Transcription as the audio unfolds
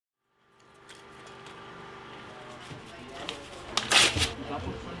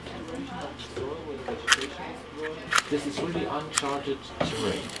This is really uncharted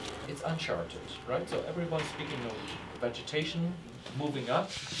terrain. It's uncharted, right? So everyone's speaking of vegetation moving up,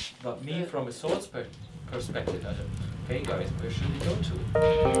 but me from a soil's perspective, I don't. Okay, guys, where should we go to?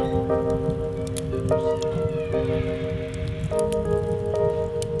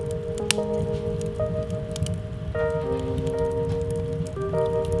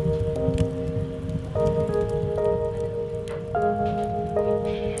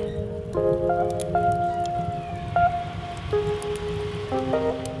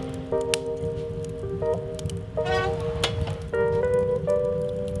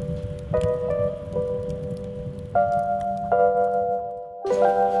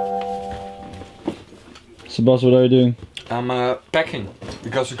 Sebas, what are you doing? I'm packing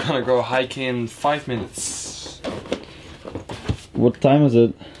because we're gonna go hiking in 5 minutes. What time is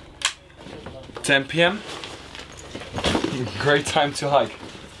it? 10 p.m. Great time to hike.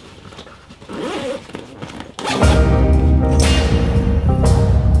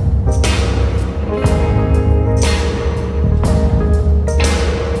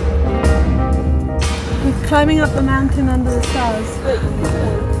 We're climbing up the mountain under the stars.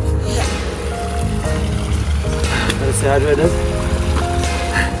 Let's see how it is.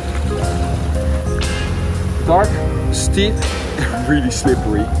 Dark, steep, and really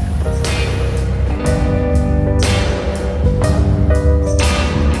slippery.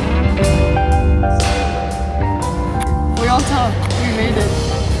 We all talk. We made it.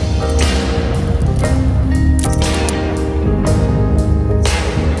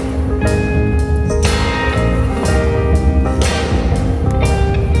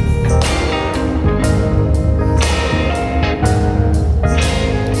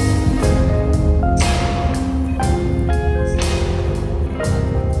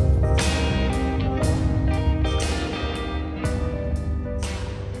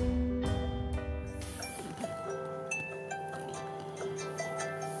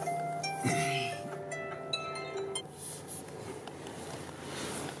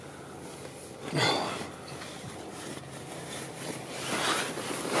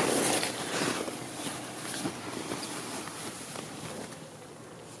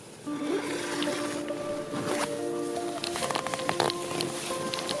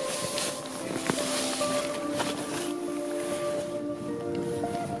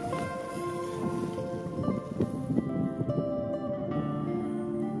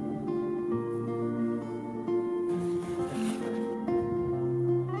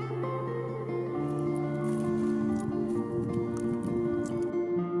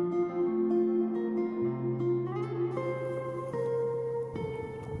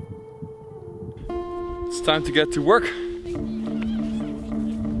 It's time to get to work.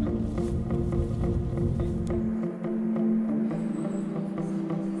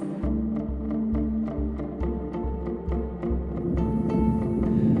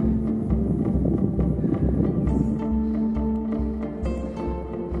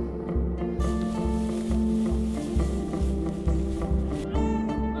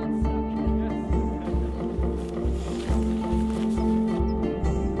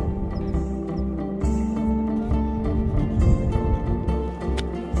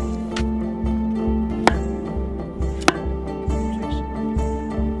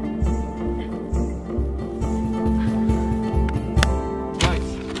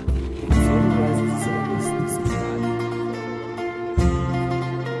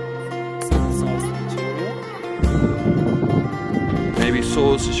 Maybe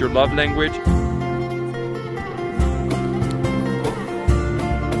souls is your love language.